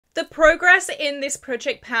The progress in this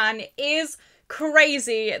project pan is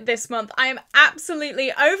crazy this month. I am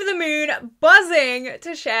absolutely over the moon, buzzing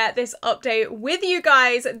to share this update with you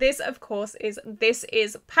guys. This, of course, is This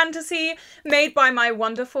Is Fantasy, made by my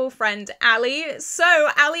wonderful friend Ali. So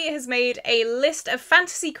Ali has made a list of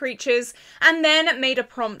fantasy creatures and then made a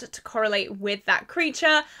prompt to correlate with that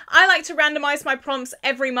creature. I like to randomize my prompts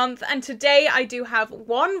every month, and today I do have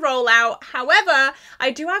one rollout. However,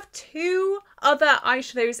 I do have two other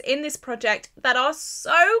eyeshadows in this project that are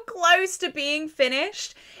so close to being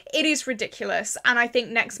finished. It is ridiculous, and I think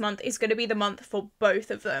next month is going to be the month for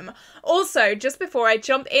both of them. Also, just before I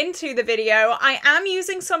jump into the video, I am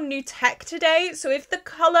using some new tech today, so if the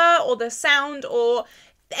color or the sound or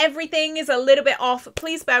everything is a little bit off,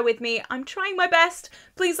 please bear with me. I'm trying my best.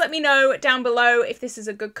 Please let me know down below if this is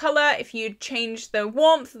a good color, if you'd change the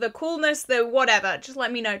warmth, the coolness, the whatever. Just let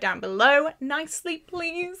me know down below nicely,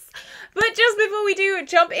 please. But just before we do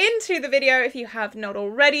jump into the video, if you have not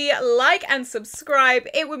already, like and subscribe.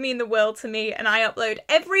 It would mean the world to me, and I upload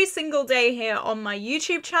every single day here on my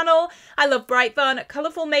YouTube channel. I love bright fun,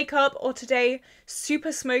 colorful makeup, or today,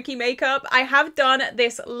 super smoky makeup. I have done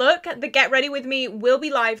this look. The Get Ready With Me will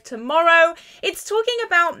be live tomorrow. It's talking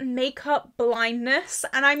about makeup blindness,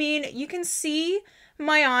 and I mean, you can see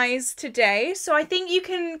my eyes today, so I think you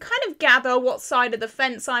can kind of gather what side of the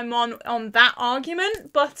fence I'm on that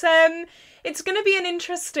argument, but it's going to be an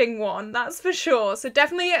interesting one, that's for sure. So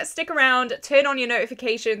definitely stick around, turn on your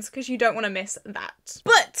notifications, because you don't want to miss that.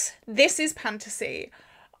 But this is Fantasy.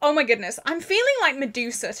 Oh my goodness, I'm feeling like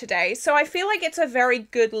Medusa today, so I feel like it's a very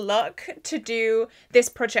good look to do this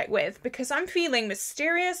project with, because I'm feeling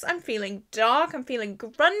mysterious, I'm feeling dark, I'm feeling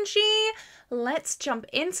grungy. Let's jump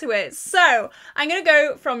into it. So I'm going to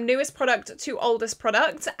go from newest product to oldest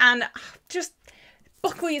product, and just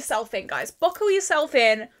buckle yourself in, guys. Buckle yourself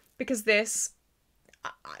in, because this,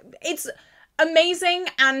 it's amazing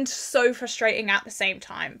and so frustrating at the same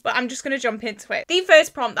time, but I'm just going to jump into it. The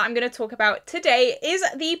first prompt that I'm going to talk about today is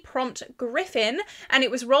the prompt Griffin, and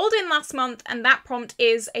it was rolled in last month, and that prompt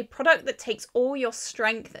is a product that takes all your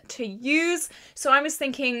strength to use. So I was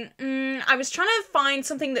thinking, I was trying to find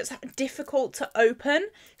something that's difficult to open,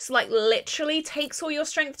 so like literally takes all your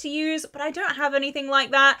strength to use, but I don't have anything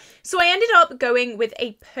like that. So I ended up going with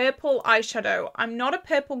a purple eyeshadow. I'm not a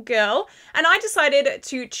purple girl, and I decided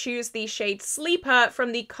to choose the shade Sleeper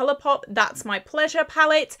from the Colourpop That's My Pleasure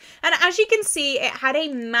palette, and as you can see, it had a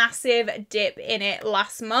massive dip in it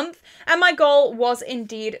last month, and my goal was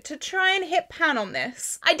indeed to try and hit pan on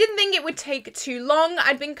this. I didn't think it would take too long.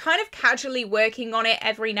 I'd been kind of casually working on it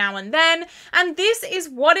every now and then, and this is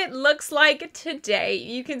what it looks like today.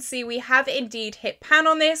 You can see we have indeed hit pan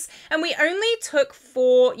on this, and we only took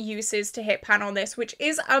 4 uses to hit pan on this, which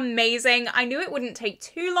is amazing. I knew it wouldn't take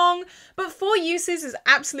too long, but 4 uses is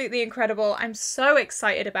absolutely incredible. I'm so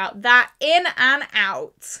excited about that. In and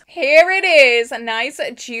out. Here it is, a nice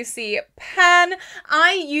juicy pan.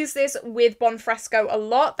 I use this with Bonfresco a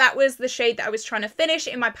lot. That was the shade that I was trying to finish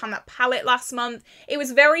in my Pan That palette last month. It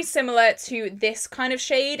was very similar to this kind of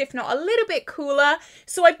shade, if not a little bit cooler.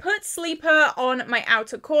 So I put Sleeper on my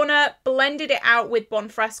outer corner, blended it out with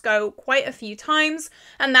Bonfresco quite a few times,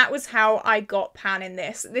 and that was how I got pan in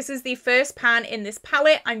this. This is the first pan in this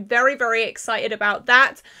palette. I'm very, very excited about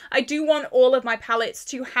that. I do want all of my palettes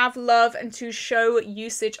to have love and to show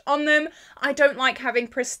usage on them. I don't like having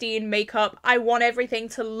pristine makeup. I want everything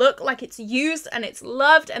to look like it's used and it's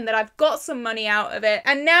loved and that I've got some money out of it.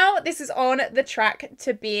 And now this is on the track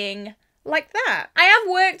to being like that. I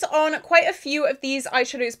have worked on quite a few of these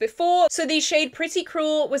eyeshadows before. So the shade Pretty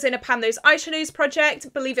Cruel was in a Pan Those Eyeshadows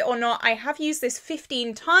project. Believe it or not, I have used this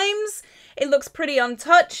 15 times. It looks pretty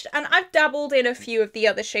untouched, and I've dabbled in a few of the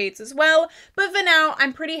other shades as well. But for now,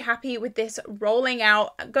 I'm pretty happy with this rolling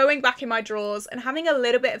out, going back in my drawers and having a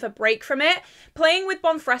little bit of a break from it. Playing with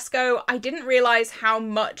Bonfresco, I didn't realize how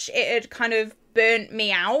much it had kind of burnt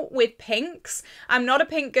me out with pinks. I'm not a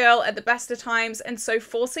pink girl at the best of times, and so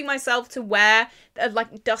forcing myself to wear a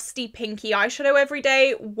like dusty pinky eyeshadow every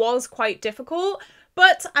day was quite difficult.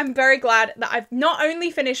 But I'm very glad that I've not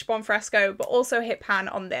only finished Bonfresco, but also hit pan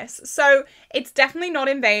on this. So it's definitely not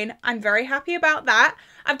in vain. I'm very happy about that.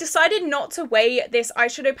 I've decided not to weigh this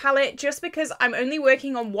eyeshadow palette just because I'm only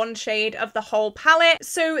working on one shade of the whole palette,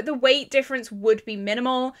 so the weight difference would be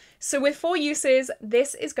minimal. So with 4 uses,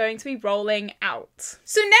 this is going to be rolling out.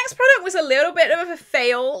 So next product was a little bit of a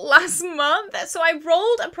fail last month. So I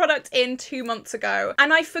rolled a product in 2 months ago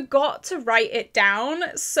and I forgot to write it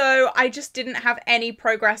down. So I just didn't have any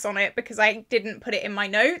progress on it because I didn't put it in my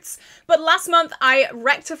notes. But last month I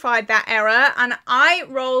rectified that error and I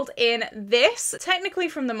rolled in this, technically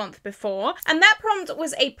from the month before, and that prompt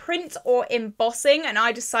was a print or embossing, and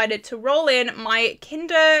I decided to roll in my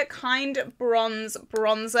Kndr Kind Bronze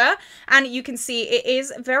bronzer, and you can see it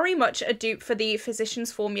is very much a dupe for the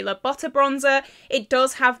Physicians Formula Butter Bronzer. It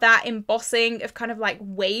does have that embossing of kind of like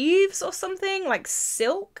waves or something, like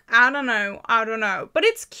silk. I don't know, but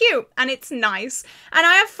it's cute and it's nice, and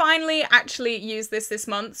I have finally actually used this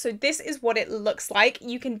month, so this is what it looks like.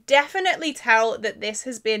 You can definitely tell that this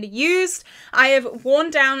has been used. I have worn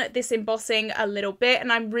down this embossing a little bit,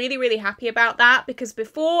 and I'm really happy about that, because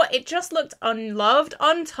before it just looked unloved,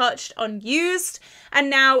 untouched, unused, and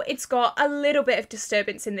now it's got a little bit of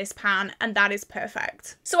disturbance in this pan, and that is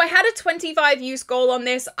perfect. So I had a 25 use goal on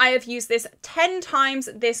this. I have used this 10 times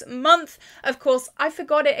this month. Of course, I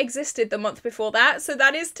forgot it existed the month before that, so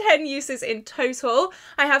that is 10 uses in total.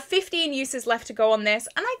 I have 15 uses left to go on this,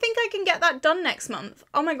 and I think I can get that done next month.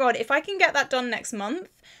 Oh my god, if I can get that done next month,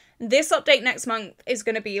 this update next month is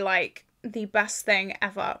going to be like the best thing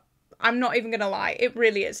ever. I'm not even gonna lie, it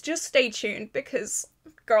really is. Just stay tuned, because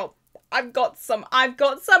girl, I've got some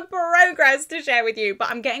progress to share with you, but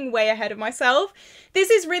I'm getting way ahead of myself. This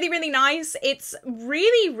is really nice. It's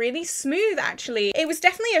really smooth, actually. It was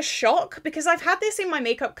definitely a shock, because I've had this in my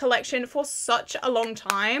makeup collection for such a long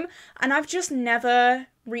time, and I've just never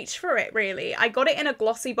reached for it, really. I got it in a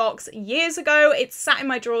glossy box years ago. It sat in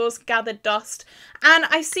my drawers, gathered dust, and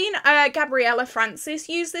I've seen Gabriella Francis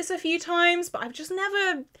use this a few times, but I've just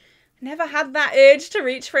never had that urge to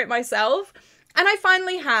reach for it myself. And I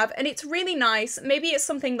finally have, and it's really nice. Maybe it's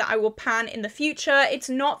something that I will pan in the future. It's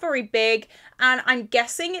not very big, and I'm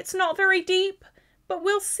guessing it's not very deep, but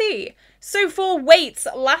we'll see. So for weights,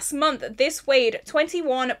 last month this weighed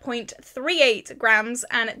 21.38 grams,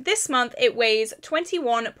 and this month it weighs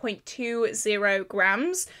 21.20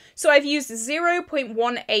 grams. So I've used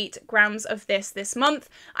 0.18 grams of this month.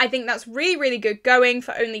 I think that's really good going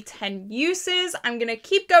for only 10 uses. I'm gonna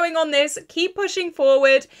keep going on this, keep pushing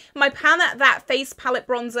forward. My pan that face palette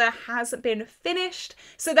bronzer has been finished,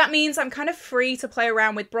 so that means I'm kind of free to play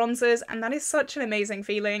around with bronzers, and that is such an amazing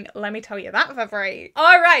feeling, let me tell you that for free.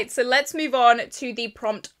 All right, so let's move on to the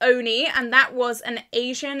prompt Oni, and that was an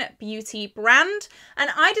Asian beauty brand, and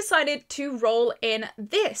I decided to roll in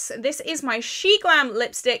this. This is my She Glam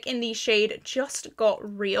lipstick in the shade Just Got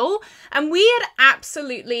Real, and we had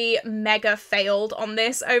absolutely mega failed on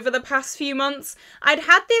this over the past few months. I'd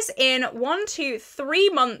had this in 3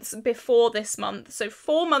 months before this month, so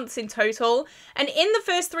 4 months in total, and in the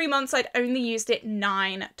first 3 months I'd only used it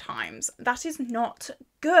 9 times. That is not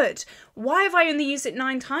good. Why have I only used it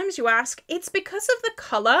 9 times, you ask? It's because of the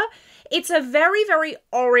colour. It's a very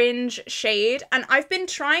orange shade, and I've been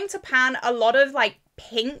trying to pan a lot of like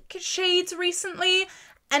pink shades recently,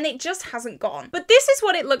 and it just hasn't gone. But this is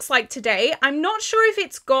what it looks like today. I'm not sure if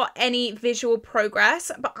it's got any visual progress,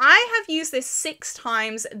 but I have used this 6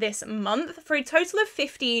 times this month for a total of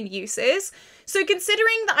 15 uses. So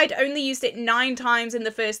considering that I'd only used it 9 times in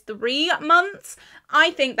the first 3 months,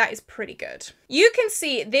 I think that is pretty good. You can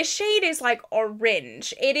see this shade is like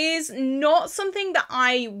orange. It is not something that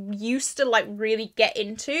I used to like really get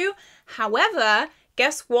into. However,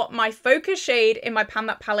 guess what my focus shade in my Pan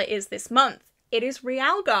That palette is this month? It is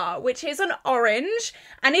Realgar, which is an orange,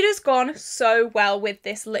 and it has gone so well with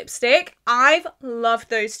this lipstick. I've loved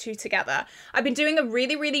those two together. I've been doing a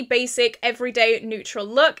really basic everyday neutral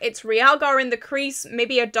look. It's Realgar in the crease,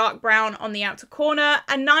 maybe a dark brown on the outer corner,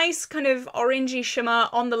 a nice kind of orangey shimmer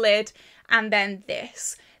on the lid, and then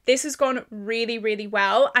this. This has gone really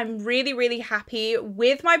well. I'm really happy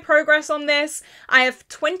with my progress on this. I have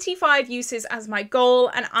 25 uses as my goal,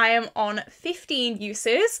 and I am on 15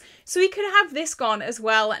 uses. So we could have this gone as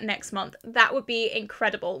well next month. That would be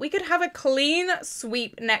incredible. We could have a clean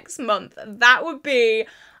sweep next month. That would be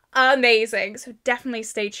amazing. So definitely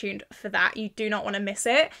stay tuned for that. You do not want to miss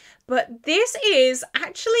it. But this is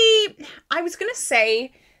actually, I was going to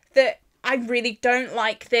say that I really don't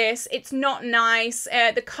like this. It's not nice.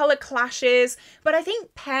 The colour clashes, but I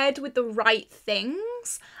think paired with the right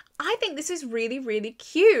things, I think this is really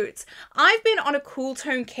cute. I've been on a cool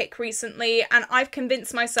tone kick recently, and I've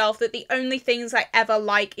convinced myself that the only things I ever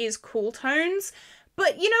like is cool tones.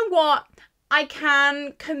 But you know what? I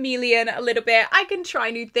can chameleon a little bit. I can try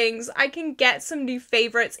new things. I can get some new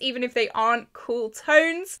favorites, even if they aren't cool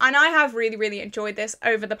tones. And I have really enjoyed this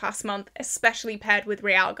over the past month, especially paired with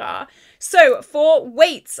Realgar. So for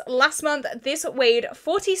weights, last month this weighed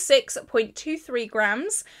 46.23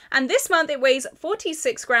 grams, and this month it weighs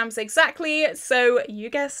 46 grams exactly. So you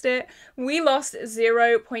guessed it, we lost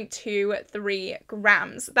 0.23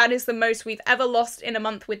 grams. That is the most we've ever lost in a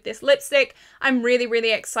month with this lipstick. I'm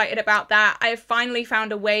really excited about that. I have finally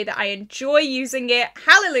found a way that I enjoy using it.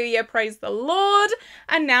 Hallelujah, praise the Lord.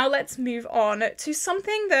 And now let's move on to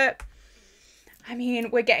something that, I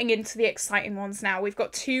mean, we're getting into the exciting ones now. We've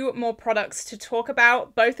got 2 more products to talk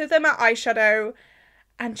about. Both of them are eyeshadow.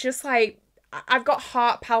 And just like, I've got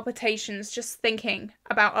heart palpitations just thinking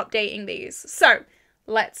about updating these. So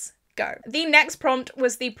let's go. The next prompt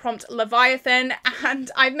was the prompt Leviathan,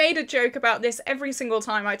 and I've made a joke about this every single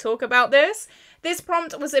time I talk about this. This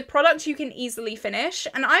prompt was a product you can easily finish,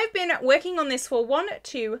 and I've been working on this for 1,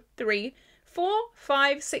 2, 3, 4,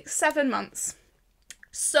 5, 6, 7 months.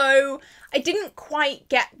 So I didn't quite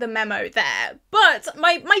get the memo there, but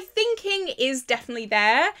my thinking is definitely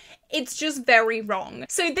there. It's just very wrong.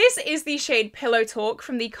 So this is the shade Pillow Talk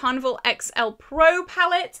from the Carnival XL Pro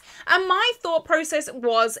palette, and my thought process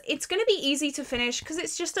was it's going to be easy to finish because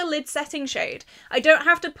it's just a lid setting shade. I don't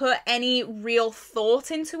have to put any real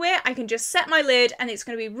thought into it. I can just set my lid and it's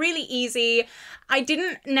going to be really easy. I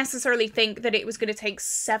didn't necessarily think that it was going to take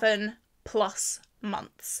 7+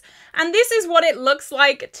 months. And this is what it looks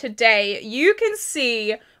like today. You can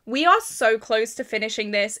see we are so close to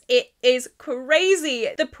finishing this. It is crazy.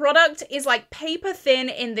 The product is like paper thin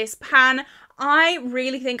in this pan. I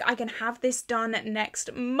really think I can have this done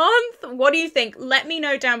next month. What do you think? Let me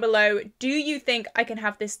know down below. Do you think I can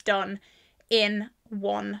have this done in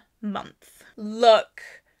 1 month? Look.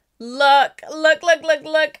 Look.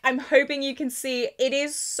 I'm hoping you can see it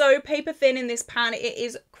is so paper thin in this pan. It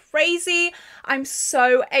is crazy. I'm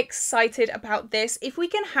so excited about this. If we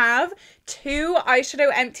can have 2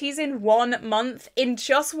 eyeshadow empties in 1 month in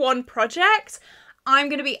just one project, I'm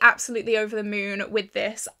going to be absolutely over the moon with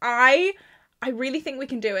this. I really think we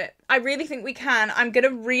can do it. I really think we can. I'm going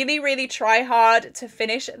to really try hard to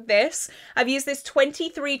finish this. I've used this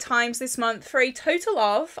 23 times this month for a total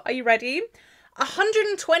of, are you ready?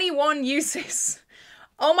 121 uses.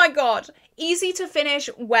 Oh my god. Easy to finish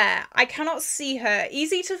where? I cannot see her.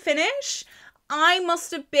 Easy to finish? I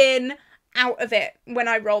must have been out of it when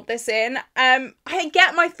I rolled this in. I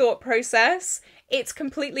get my thought process. It's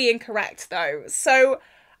completely incorrect though. So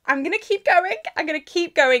I'm going to keep going. I'm going to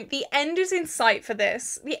keep going. The end is in sight for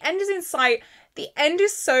this. The end is in sight. The end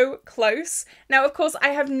is so close. Now, of course, I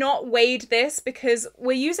have not weighed this because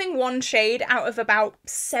we're using 1 shade out of about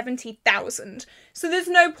 70,000. So there's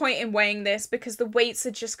no point in weighing this because the weights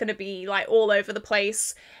are just going to be like all over the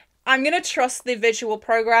place. I'm going to trust the visual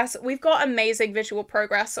progress. We've got amazing visual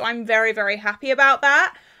progress, so I'm very happy about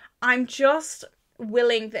that. I'm just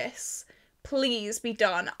willing this. Please be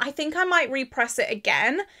done. I think I might repress it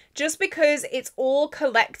again just because it's all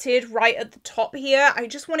collected right at the top here. I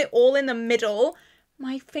just want it all in the middle.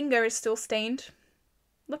 My finger is still stained.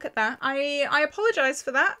 Look at that. I apologize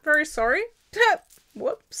for that. Very sorry.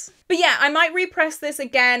 Whoops. But yeah, I might repress this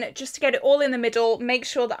again just to get it all in the middle, make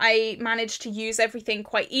sure that I manage to use everything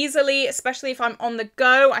quite easily, especially if I'm on the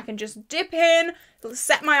go. I can just dip in,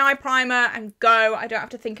 set my eye primer and go. I don't have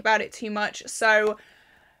to think about it too much. So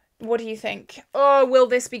what do you think? Oh, will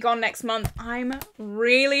this be gone next month? I'm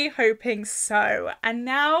really hoping so. And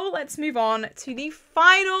now let's move on to the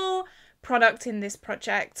final product in this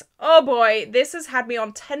project. Oh boy, this has had me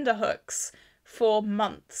on tenterhooks for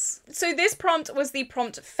months. So this prompt was the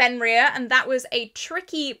prompt Fenrir, and that was a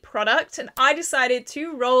tricky product, and I decided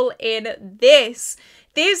to roll in this.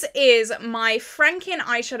 This is my Franken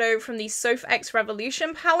eyeshadow from the Soph X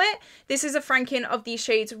Revolution palette. This is a Franken of the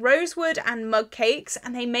shades Rosewood and Mug Cakes,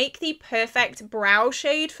 and they make the perfect brow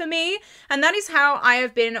shade for me. And that is how I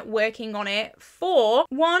have been working on it for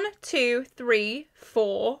 1, 2, 3,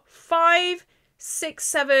 4, 5, 6,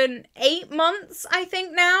 7, 8 months, I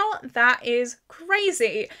think now. That is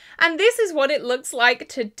crazy. And this is what it looks like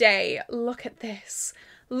today. Look at this.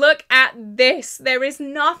 Look at this. There is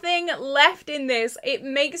nothing left in this. It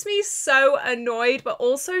makes me so annoyed, but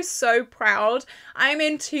also so proud. I'm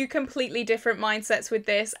in 2 completely different mindsets with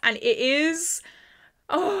this, and it is...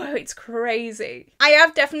 oh, it's crazy. I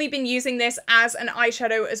have definitely been using this as an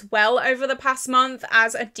eyeshadow as well over the past month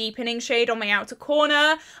as a deepening shade on my outer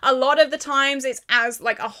corner. A lot of the times it's as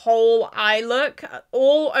like a whole eye look,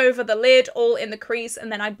 all over the lid, all in the crease,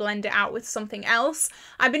 and then I blend it out with something else.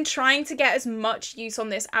 I've been trying to get as much use on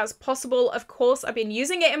this as possible. Of course, I've been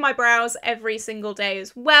using it in my brows every single day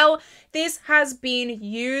as well. This has been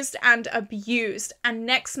used and abused, and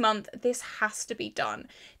next month this has to be done.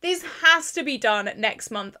 This has to be done next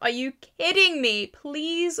month. Are you kidding me?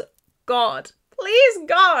 Please, God. Please,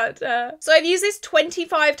 God. So I've used this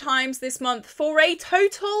 25 times this month for a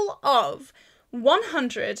total of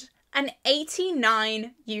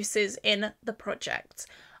 189 uses in the project.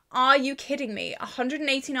 Are you kidding me?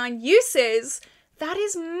 189 uses That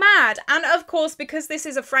is mad. And of course, because this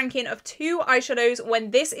is a franking of 2 eyeshadows,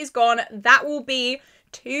 when this is gone, that will be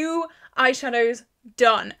 2 eyeshadows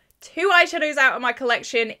done. 2 eyeshadows out of my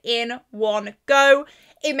collection in one go.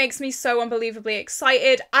 It makes me so unbelievably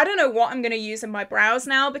excited. I don't know what I'm going to use in my brows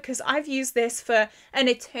now because I've used this for an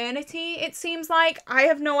eternity, it seems like. I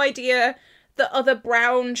have no idea that other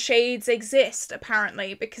brown shades exist,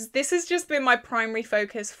 apparently, because this has just been my primary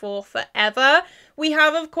focus for forever. We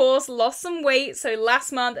have, of course, lost some weight. So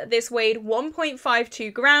last month, this weighed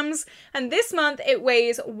 1.52 grams, and this month it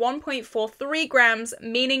weighs 1.43 grams,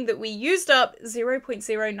 meaning that we used up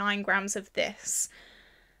 0.09 grams of this.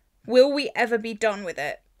 Will we ever be done with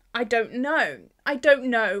it? I don't know. I don't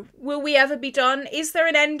know. Will we ever be done? Is there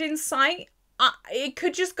an end in sight? It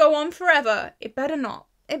could just go on forever. It better not.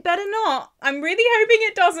 It better not. I'm really hoping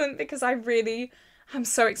it doesn't because I'm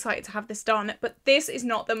so excited to have this done. But this is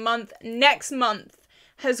not the month. Next month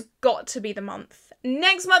has got to be the month.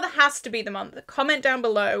 Next month has to be the month. Comment down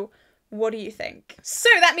below. What do you think? So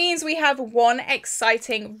that means we have one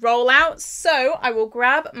exciting rollout. So I will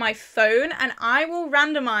grab my phone and I will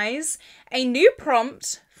randomize a new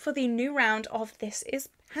prompt for the new round of This Is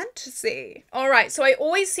Fantasy. All right, so I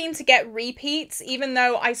always seem to get repeats, even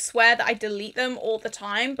though I swear that I delete them all the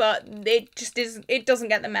time, but it doesn't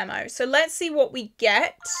get the memo. So let's see what we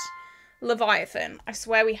get. Leviathan. I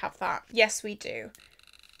swear we have that. Yes, we do.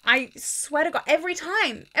 I swear to God, every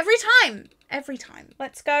time.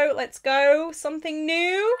 Let's go. Something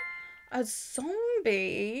new. A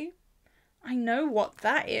zombie. I know what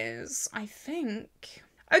that is, I think.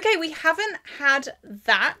 Okay, we haven't had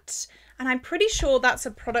that. And I'm pretty sure that's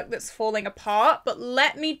a product that's falling apart, but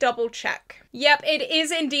let me double check. Yep, it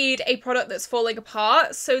is indeed a product that's falling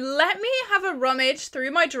apart. So let me have a rummage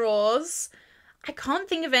through my drawers. I can't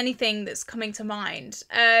think of anything that's coming to mind.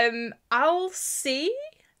 I'll see.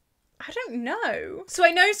 I don't know. So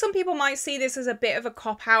I know some people might see this as a bit of a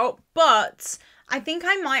cop-out, but I think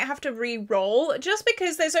I might have to re-roll just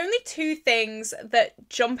because there's only 2 things that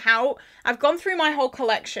jump out. I've gone through my whole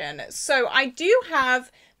collection. So I do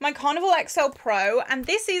have my Carnival XL Pro, and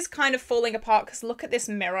this is kind of falling apart because look at this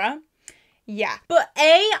mirror. Yeah, but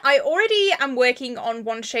I already am working on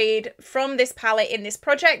one shade from this palette in this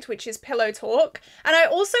project, which is Pillow Talk. And I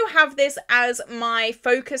also have this as my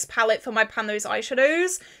focus palette for my Pan Those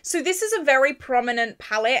eyeshadows. So this is a very prominent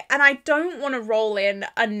palette and I don't want to roll in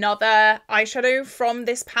another eyeshadow from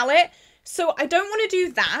this palette. So I don't want to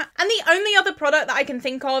do that. And the only other product that I can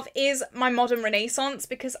think of is my Modern Renaissance,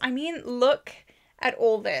 because I mean, look at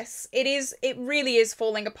all this. It really is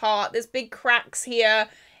falling apart. There's big cracks here.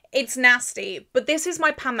 It's nasty, but this is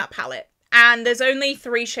my Pan That palette, and there's only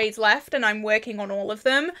 3 shades left, and I'm working on all of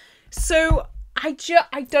them. So I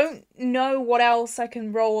don't know what else I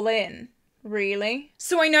can roll in, really.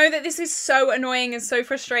 So I know that this is so annoying and so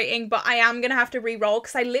frustrating, but I am gonna have to re-roll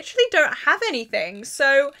because I literally don't have anything.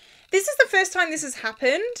 So this is the first time this has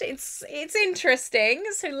happened. It's interesting.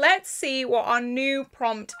 So let's see what our new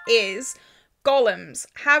prompt is. Golems.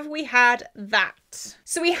 Have we had that?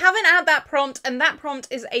 So we haven't had that prompt, and that prompt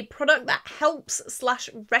is a product that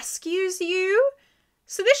helps/rescues you.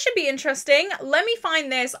 So this should be interesting. Let me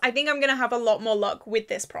find this. I think I'm going to have a lot more luck with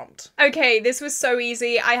this prompt. Okay, this was so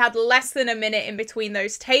easy. I had less than a minute in between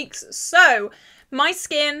those takes. So my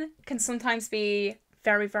skin can sometimes be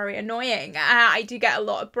very, very annoying. I do get a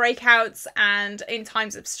lot of breakouts, and in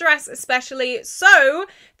times of stress especially. So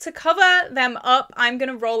to cover them up, I'm going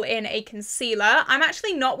to roll in a concealer. I'm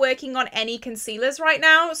actually not working on any concealers right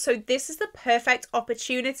now, so this is the perfect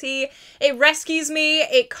opportunity. It rescues me.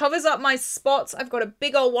 It covers up my spots. I've got a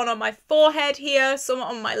big old one on my forehead here, some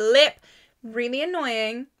on my lip. Really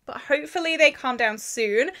annoying, but hopefully they calm down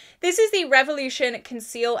soon. This is the Revolution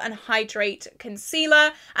Conceal and Hydrate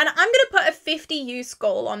Concealer, and I'm going to put a 50 use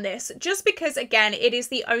goal on this just because, again, it is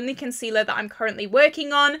the only concealer that I'm currently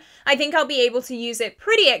working on. I think I'll be able to use it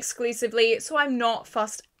pretty exclusively, so I'm not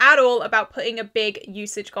fussed at all about putting a big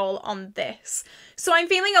usage goal on this. So I'm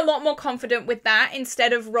feeling a lot more confident with that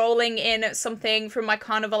instead of rolling in something from my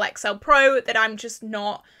Carnival XL Pro that I'm just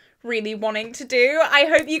not really wanting to do. I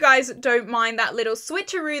hope you guys don't mind that little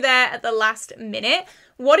switcheroo there at the last minute.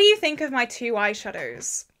 What do you think of my 2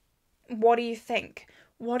 eyeshadows? What do you think?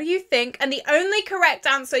 What do you think? And the only correct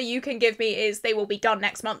answer you can give me is they will be done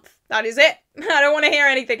next month. That is it. I don't want to hear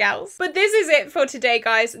anything else. But this is it for today,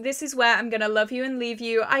 guys. This is where I'm going to love you and leave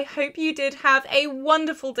you. I hope you did have a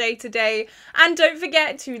wonderful day today. And don't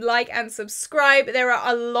forget to like and subscribe. There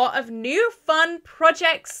are a lot of new fun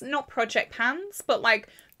projects, not project pans, but like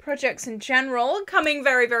projects in general coming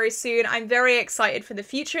very, very soon. I'm very excited for the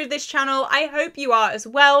future of this channel. I hope you are as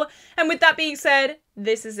well. And with that being said,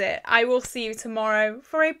 this is it. I will see you tomorrow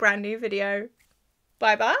for a brand new video.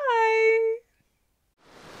 Bye bye.